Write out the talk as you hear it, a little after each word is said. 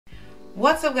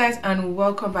What's up guys, and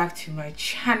welcome back to my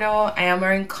channel. I am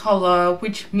wearing color,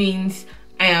 which means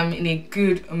I am in a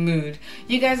good mood.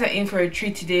 You guys are in for a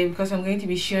treat today because I'm going to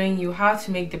be showing you how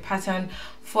to make the pattern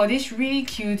for this really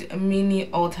cute mini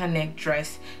halter neck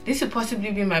dress. This will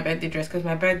possibly be my birthday dress because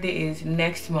my birthday is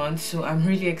next month, so I'm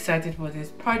really excited for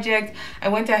this project. I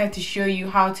went ahead to show you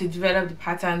how to develop the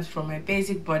patterns from my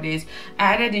basic bodice.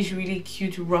 I added this really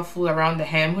cute ruffle around the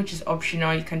hem, which is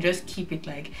optional. You can just keep it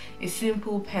like a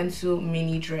simple pencil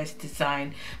mini dress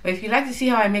design. But if you'd like to see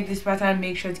how I make this pattern,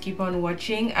 make sure to keep on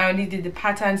watching. I only did the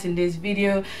patterns in this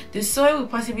video. The sewing will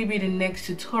possibly be the next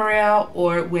tutorial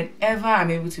or whenever I'm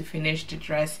able to finish the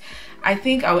dress. I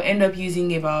think I'll end up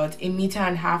using about 1.5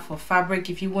 meters of fabric.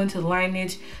 If you want to line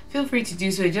it, feel free to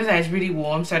do so. It's just that it's really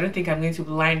warm, so I don't think I'm going to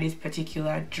line this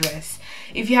particular dress.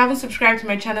 If you haven't subscribed to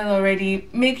my channel already,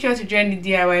 make sure to join the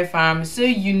DIY fam so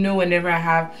you know whenever I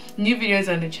have new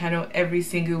videos on the channel every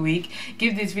single week.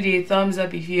 Give this video a thumbs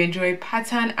up if you enjoy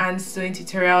pattern and sewing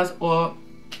tutorials, or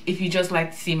if you just like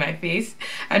to see my face,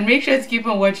 and make sure to keep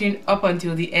on watching up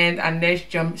until the end, and let's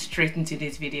jump straight into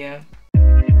this video.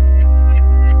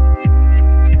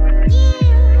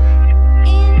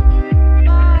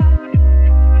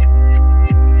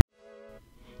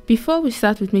 Before we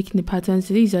start with making the patterns,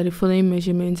 these are the following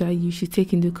measurements that you should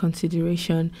take into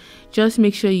consideration. Just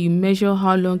make sure you measure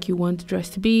how long you want the dress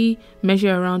to be,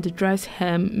 measure around the dress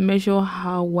hem, measure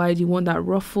how wide you want that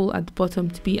ruffle at the bottom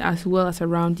to be, as well as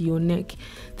around your neck.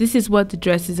 This is what the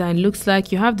dress design looks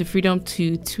like. You have the freedom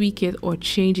to tweak it or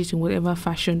change it in whatever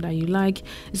fashion that you like.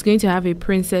 It's going to have a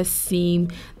princess seam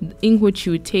in which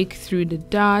you would take through the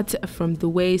dart from the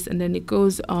waist, and then it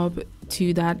goes up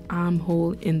to that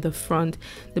armhole in the front.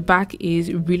 The back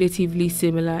is relatively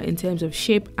similar in terms of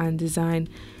shape and design.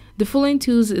 The following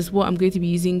tools is what I'm going to be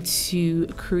using to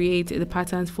create the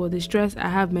patterns for this dress. I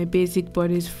have my basic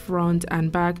bodice front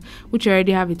and back, which I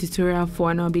already have a tutorial for,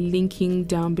 and I'll be linking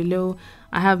down below.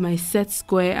 I have my set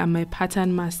square and my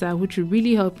pattern master, which will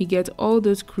really help me get all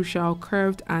those crucial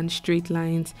curved and straight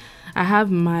lines. I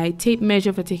have my tape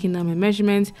measure for taking down my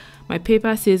measurements, my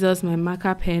paper scissors, my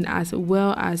marker pen, as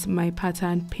well as my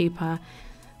pattern paper.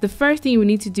 The first thing we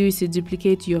need to do is to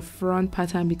duplicate your front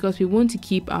pattern because we want to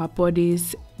keep our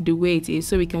bodice the way it is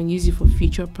so we can use it for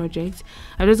future projects.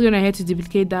 I'm just going ahead to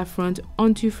duplicate that front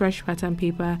onto fresh pattern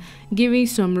paper, giving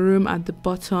some room at the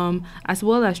bottom, as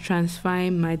well as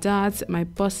transferring my darts, my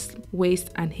bust, waist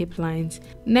and hip lines.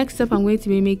 Next up, I'm going to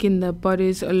be making the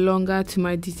bodice longer to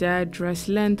my desired dress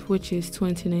length, which is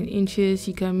 29 inches.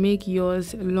 You can make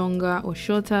yours longer or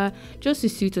shorter just to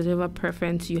suit whatever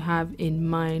preference you have in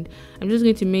mind. I'm just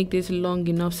going to make this long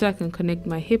enough so I can connect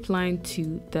my hip line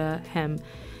to the hem.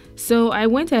 So I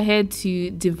went ahead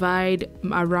to divide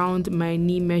around my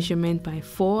knee measurement by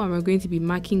 4, and we're going to be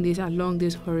marking this along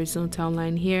this horizontal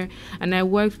line here, and I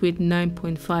worked with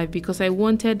 9.5 because I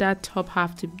wanted that top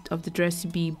half of the dress to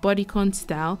be bodycon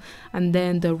style, and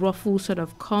then the ruffle sort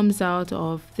of comes out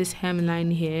of this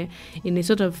hemline here in a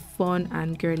sort of fun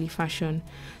and girly fashion.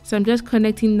 So I'm just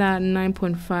connecting that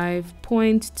 9.5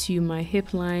 point to my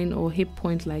hip line or hip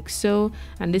point like so,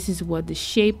 and this is what the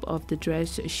shape of the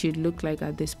dress should look like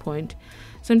at this point.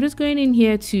 So I'm just going in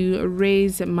here to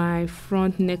raise my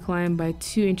front neckline by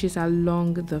 2 inches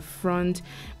along the front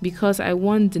because I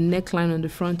want the neckline on the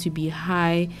front to be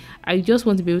high. I just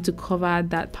want to be able to cover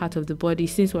that part of the body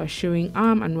since we're showing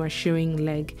arm and we're showing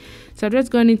leg. So I'm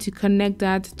just going in to connect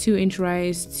that 2-inch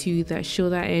rise to the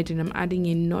shoulder edge, and I'm adding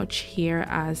a notch here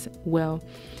as well.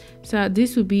 So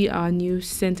this will be our new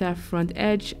center front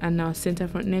edge and our center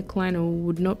front neckline, and we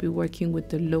would not be working with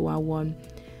the lower one.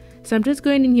 So I'm just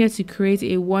going in here to create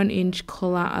a 1-inch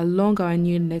collar along our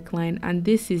new neckline, and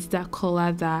this is that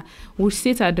collar that will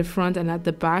sit at the front and at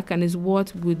the back and is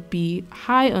what would be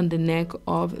high on the neck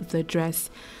of the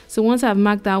dress. So once I've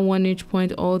marked that 1-inch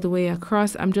point all the way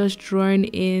across, I'm just drawing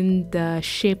in the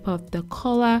shape of the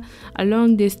collar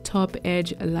along this top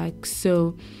edge like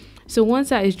so. So once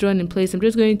that is drawn in place, I'm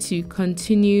just going to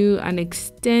continue and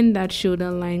extend that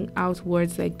shoulder line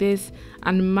outwards like this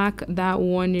and mark that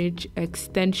 1-inch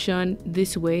extension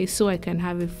this way so I can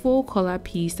have a full collar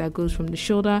piece that goes from the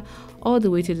shoulder all the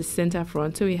way to the center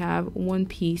front. So we have one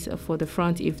piece for the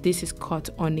front if this is cut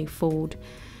on a fold.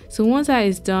 So once that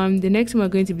is done, the next thing we're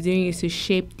going to be doing is to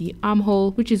shape the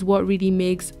armhole, which is what really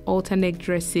makes halter neck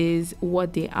dresses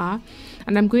what they are.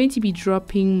 And I'm going to be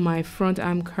dropping my front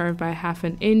arm curve by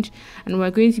 1/2 inch, and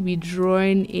we're going to be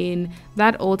drawing in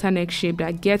that halter neck shape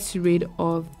that gets rid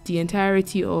of the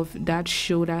entirety of that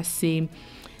shoulder seam.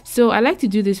 So I like to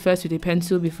do this first with a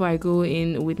pencil before I go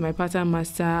in with my pattern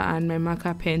master and my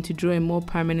marker pen to draw a more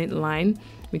permanent line.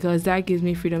 because that gives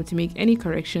me freedom to make any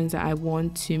corrections that I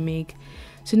want to make.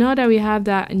 So now that we have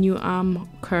that new arm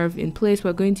curve in place,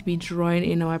 we're going to be drawing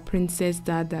in our princess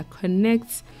dart that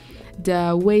connects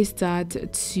the waist dart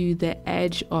to the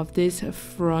edge of this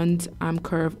front arm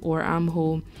curve or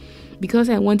armhole. Because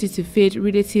I want it to fit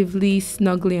relatively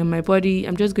snugly on my body,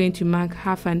 I'm just going to mark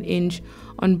 1/2 inch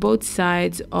on both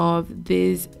sides of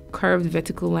this curved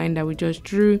vertical line that we just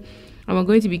drew, and we're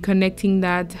going to be connecting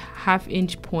that 1/2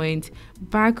 inch point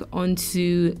back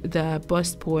onto the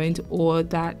bust point or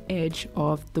that edge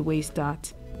of the waist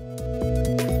dart.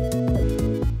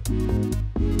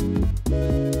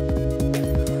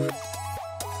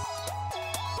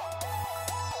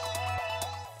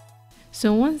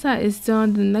 So once that is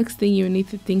done, the next thing you need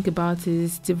to think about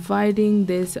is dividing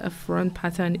this front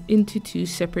pattern into 2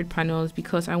 separate panels,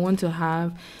 because I want to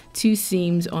have 2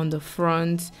 seams on the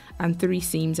front and 3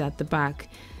 seams at the back.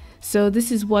 So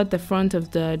this is what the front of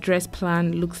the dress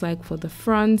plan looks like for the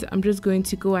front. I'm just going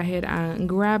to go ahead and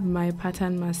grab my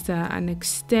pattern master and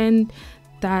extend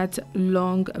that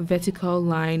long vertical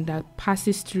line that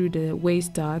passes through the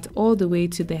waist dart all the way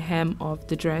to the hem of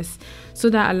the dress. So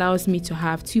that allows me to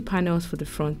have 2 panels for the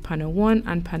front, panel 1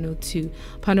 and panel 2.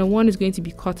 Panel 1 is going to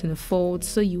be cut in a fold,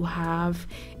 so you have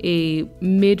a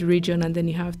mid region and then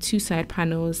you have 2 side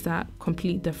panels that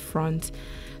complete the front.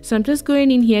 So I'm just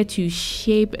going in here to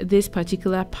shape this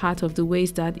particular part of the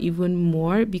waist dart even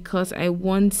more, because I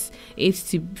want it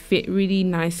to fit really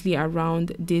nicely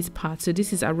around this part. So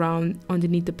this is around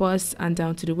underneath the bust and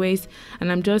down to the waist,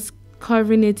 and I'm just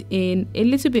covering it in a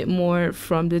little bit more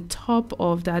from the top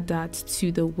of that dart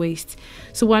to the waist.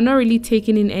 So we're not really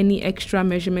taking in any extra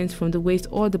measurements from the waist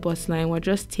or the bust line. We're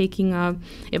just taking out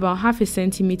about 1/2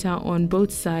 centimeter on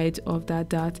both sides of that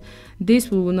dart.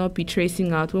 This we will not be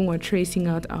tracing out when we're tracing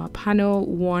out our panel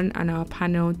 1 and our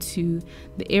panel 2.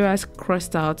 The areas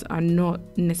crossed out are not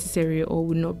necessary or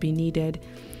will not be needed.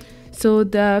 So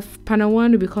the panel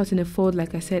 1 will be cut in a fold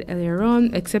like I said earlier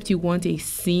on, except you want a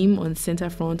seam on center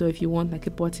front, or if you want like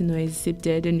a button or a zip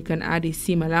there, then you can add a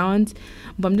seam allowance.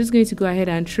 But I'm just going to go ahead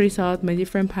and trace out my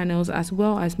different panels as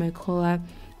well as my collar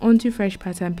onto fresh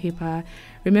pattern paper.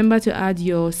 Remember to add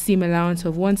your seam allowance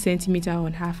of 1 centimeter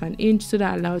on 1/2 inch, so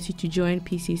that allows you to join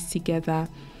pieces together.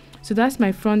 So that's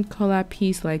my front collar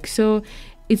piece like so.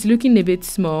 It's looking a bit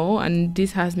small and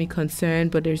this has me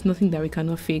concerned, but there's nothing that we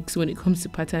cannot fix when it comes to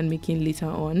pattern making later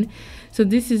on. So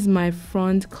this is my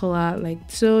front collar like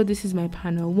so. This is my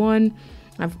panel 1.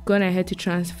 I've gone ahead to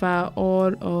transfer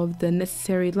all of the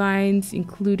necessary lines,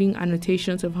 including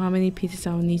annotations of how many pieces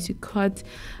I'll need to cut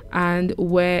and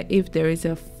where, if there is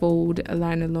a fold, a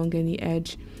line along any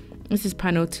edge. This is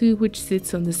panel 2, which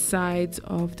sits on the sides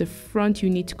of the front. You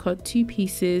need to cut 2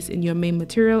 pieces in your main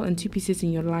material and 2 pieces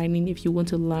in your lining if you want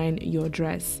to line your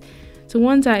dress. So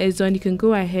once that is done, you can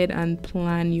go ahead and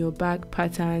plan your back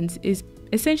patterns. It's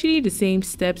essentially the same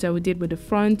steps that we did with the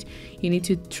front. You need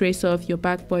to trace off your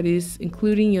back bodies,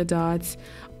 including your darts,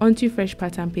 onto fresh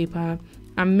pattern paper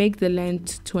and make the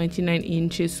length 29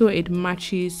 inches so it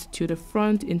matches to the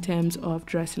front in terms of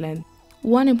dress length.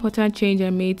 One important change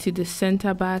I made to the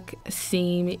center back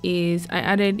seam is I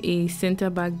added a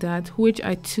center back dart which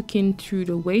I took in through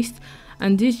the waist,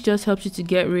 and this just helps you to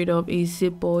get rid of a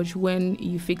zip bulge when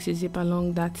you fix a zip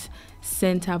along that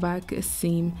center back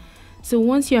seam. So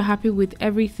once you're happy with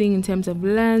everything in terms of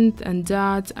length and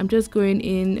darts, I'm just going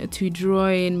in to draw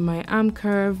in my arm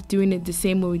curve, doing it the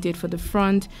same way we did for the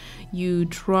front. You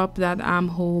drop that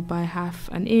armhole by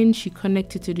 1/2 inch, you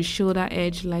connect it to the shoulder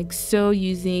edge like so,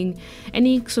 using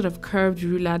any sort of curved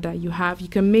ruler that you have. You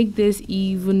can make this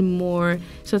even more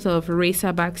sort of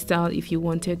racer back style if you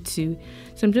wanted to.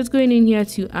 So I'm just going in here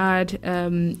to add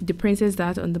the princess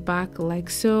dart on the back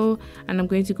like so, and I'm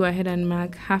going to go ahead and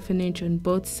mark 1/2 inch on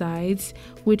both sides,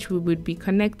 which we would be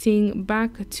connecting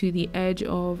back to the edge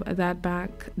of that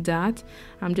back dart.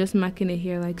 I'm just marking it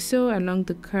here like so along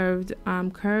the curved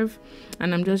arm curve,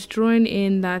 and I'm just drawing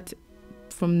in that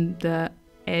from the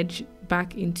edge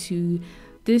back into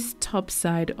this top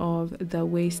side of the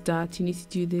waist dart. You need to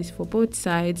do this for both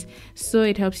sides so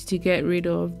it helps you to get rid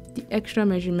of the extra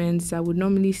measurements that would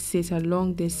normally sit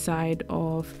along this side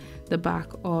of the back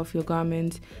of your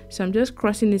garment. So I'm just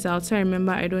crossing this out, so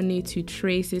remember I don't need to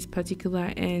trace this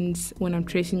particular ends when I'm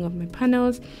tracing off my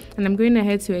panels, and I'm going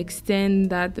ahead to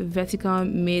extend that vertical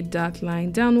mid dart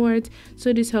line downwards.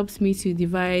 So this helps me to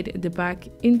divide the back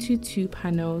into 2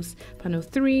 panels, panel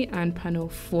 3 and panel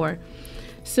 4.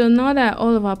 So now that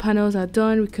all of our panels are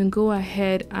done, we can go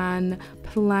ahead and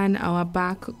plan our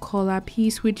back collar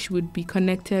piece, which would be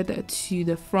connected to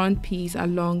the front piece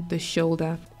along the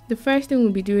shoulder. The first thing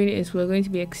we'll be doing is we're going to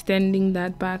be extending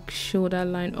that back shoulder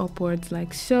line upwards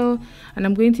like so, and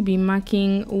I'm going to be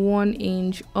marking 1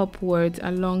 inch upwards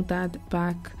along that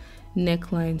back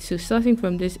neckline. So starting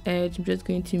from this edge, I'm just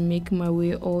going to make my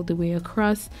way all the way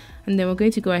across, and then we're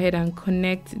going to go ahead and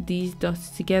connect these dots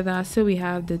together so we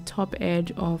have the top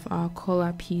edge of our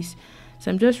collar piece. So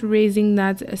I'm just raising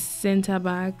that center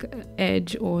back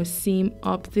edge or seam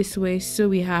up this way so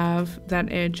we have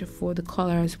that edge for the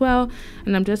collar as well,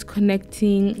 and I'm just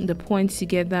connecting the points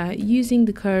together using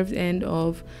the curved end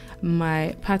of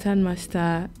my pattern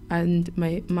master and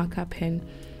my marker pen.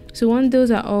 So once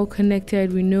those are all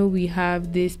connected, we know we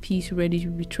have this piece ready to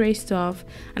be traced off,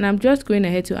 and I'm just going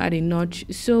ahead to add a notch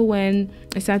so when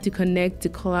I start to connect the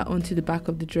collar onto the back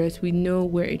of the dress, we know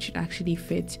where it should actually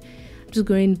fit. Just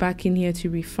going back in here to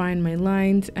refine my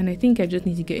lines, and I think I just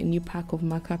need to get a new pack of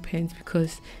marker pens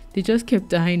because they just kept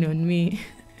dying on me.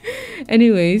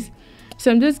 Anyways,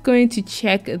 so I'm just going to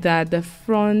check that the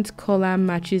front collar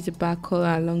matches the back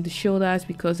collar along the shoulders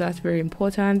because that's very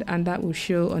important and that will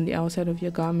show on the outside of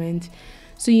your garment.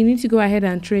 So you need to go ahead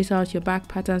and trace out your back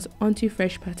patterns onto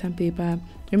fresh pattern paper,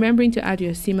 remembering to add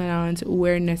your seam allowance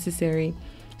where necessary.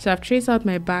 So I've traced out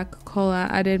my back collar,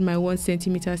 added my 1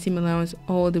 centimeter seam allowance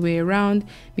all the way around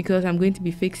because I'm going to be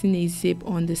fixing a zip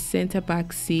on the center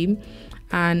back seam,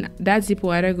 and that zip will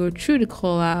either go through the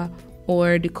collar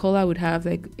or the collar would have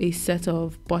like a set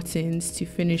of buttons to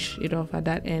finish it off at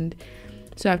that end.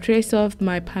 So I've traced off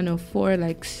my panel 4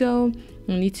 like so.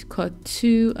 You need to cut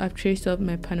 2. I've traced off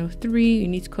my panel 3. You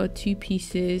need to cut 2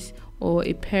 pieces or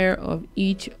a pair of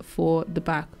each for the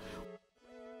back.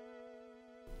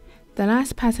 The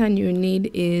last pattern you need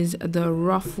is the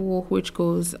ruffle, which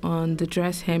goes on the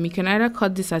dress hem. You can either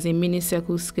cut this as a mini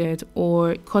circle skirt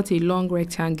or cut a long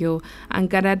rectangle and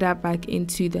gather that back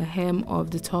into the hem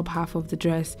of the top half of the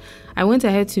dress. I went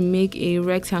ahead to make a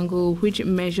rectangle which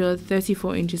measured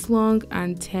 34 inches long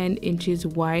and 10 inches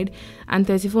wide, and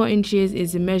 34 inches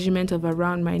is the measurement of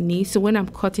around my knee. So when I'm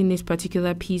cutting this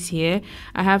particular piece here,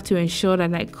 I have to ensure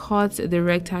that I cut the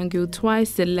rectangle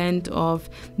twice the length of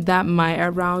that my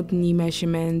around knee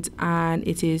measurement, and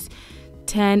it is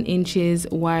 10 inches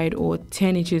wide or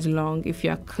 10 inches long if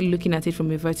you're looking at it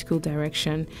from a vertical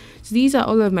direction. So these are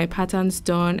all of my patterns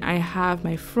done. I have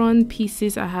my front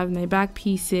pieces, I have my back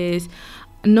pieces.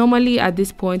 Normally at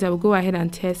this point I will go ahead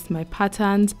and test my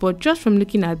patterns, but just from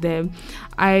looking at them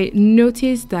I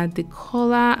noticed that the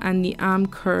collar and the arm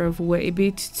curve were a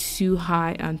bit too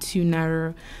high and too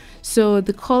narrow. So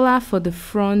the collar for the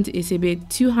front is a bit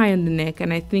too high on the neck,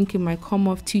 and I think it might come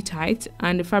off too tight,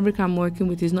 and the fabric I'm working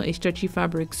with is not a stretchy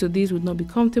fabric, so these would not be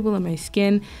comfortable on my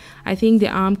skin. I think the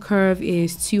arm curve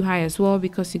is too high as well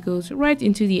because it goes right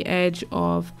into the edge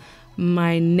of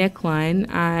my neckline,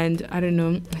 and I don't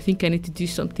know, I think I need to do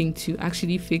something to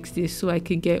actually fix this so I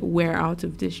can get wear out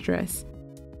of this dress.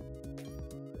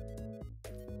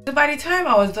 So by the time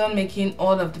I was done making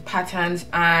all of the patterns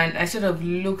and I sort of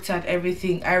looked at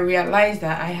everything, I realized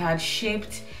that I had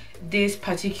shaped this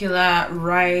particular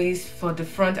rise for the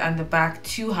front and the back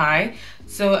too high.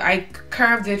 So I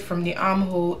curved it from the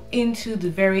armhole into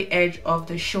the very edge of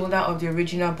the shoulder of the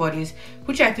original bodice,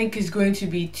 which I think is going to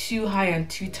be too high and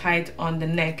too tight on the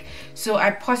neck. So I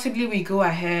possibly will go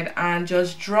ahead and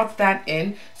just drop that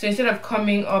in. So instead of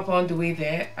coming up all the way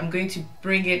there, I'm going to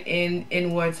bring it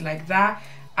inwards like that,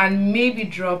 and maybe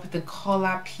drop the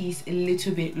collar piece a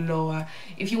little bit lower.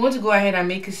 If you want to go ahead and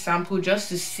make a sample just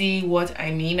to see what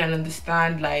I mean and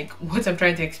understand like what I'm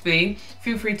trying to explain,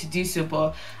 feel free to do so,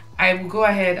 but I will go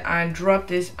ahead and drop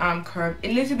this arm curve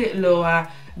a little bit lower,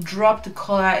 drop the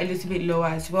collar a little bit lower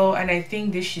as well, and I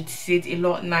think this should sit a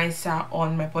lot nicer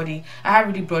on my body. I have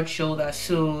really broad shoulders,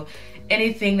 so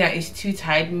anything that is too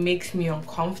tight makes me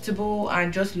uncomfortable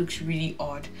and just looks really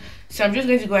odd. So I'm just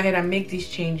going to go ahead and make these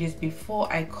changes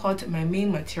before I cut my main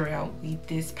material with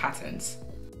these patterns.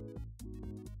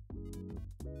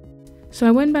 So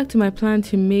I went back to my plan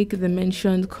to make the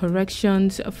mentioned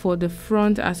corrections for the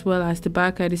front as well as the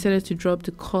back. I decided to drop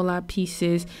the collar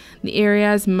pieces. The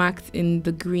areas marked in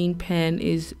the green pen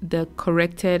is the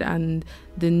corrected and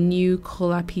the new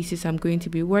collar pieces I'm going to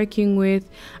be working with.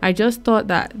 I just thought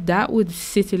that that would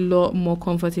sit a lot more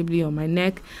comfortably on my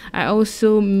neck. I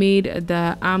also made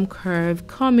the arm curve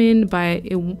come in by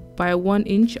 1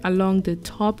 inch along the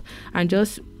top and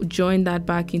just join that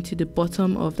back into the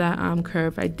bottom of that arm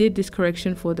curve. I did this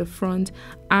correction for the front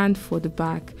and for the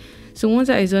back. So once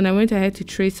that is done, I went ahead to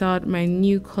trace out my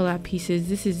new collar pieces.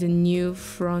 This is the new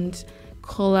front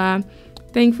collar.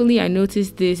 Thankfully, I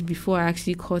noticed this before I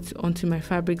actually cut onto my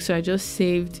fabric, so I just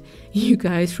saved you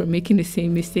guys from making the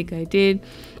same mistake I did.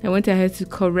 I went ahead to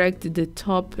correct the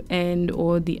top end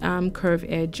or the arm curve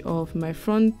edge of my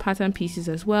front pattern pieces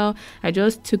as well. I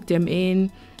just took them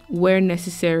in where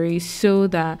necessary so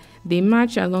that they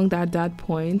match along that dart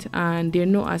point and they're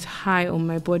not as high on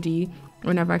my body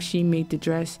when I've actually made the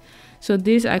dress. So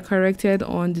this I corrected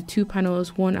on the 2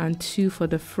 panels 1 and 2 for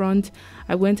the front.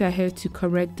 I went ahead to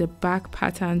correct the back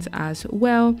patterns as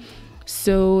well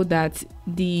so that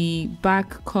the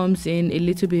back comes in a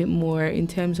little bit more in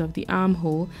terms of the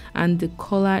armhole and the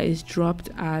collar is dropped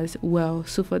as well.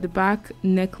 So for the back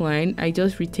neckline, I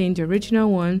just retained the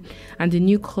original one and the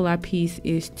new collar piece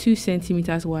is 2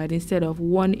 centimeters wide instead of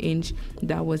 1 inch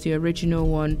that was the original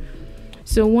one.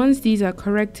 So once these are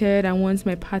corrected and once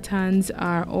my patterns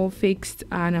are all fixed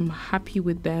and I'm happy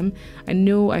with them, I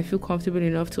know I feel comfortable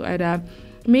enough to either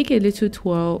make a little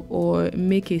twirl or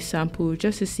make a sample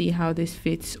just to see how this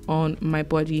fits on my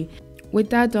body. With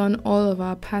that done, all of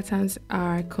our patterns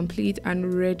are complete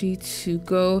and ready to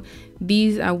go.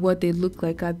 These are what they look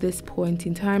like at this point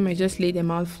in time. I just lay them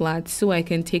out flat so I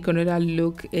can take another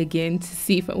look again to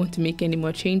see if I want to make any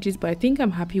more changes, but I think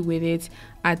I'm happy with it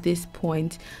at this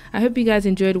point. I hope you guys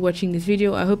enjoyed watching this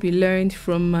video. I hope you learned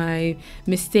from my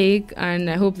mistake and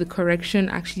I hope the correction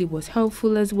actually was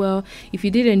helpful as well. If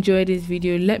you did enjoy this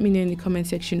video, let me know in the comment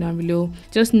section down below.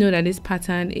 Just know that this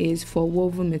pattern is for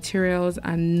woven materials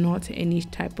and not any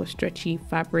type of stretchy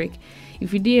fabric.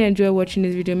 If you did enjoy watching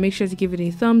this video, make sure to give it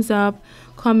a thumbs up,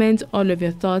 comment all of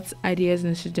your thoughts, ideas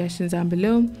and suggestions down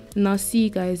below, and I'll see you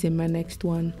guys in my next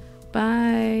one.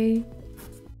 Bye.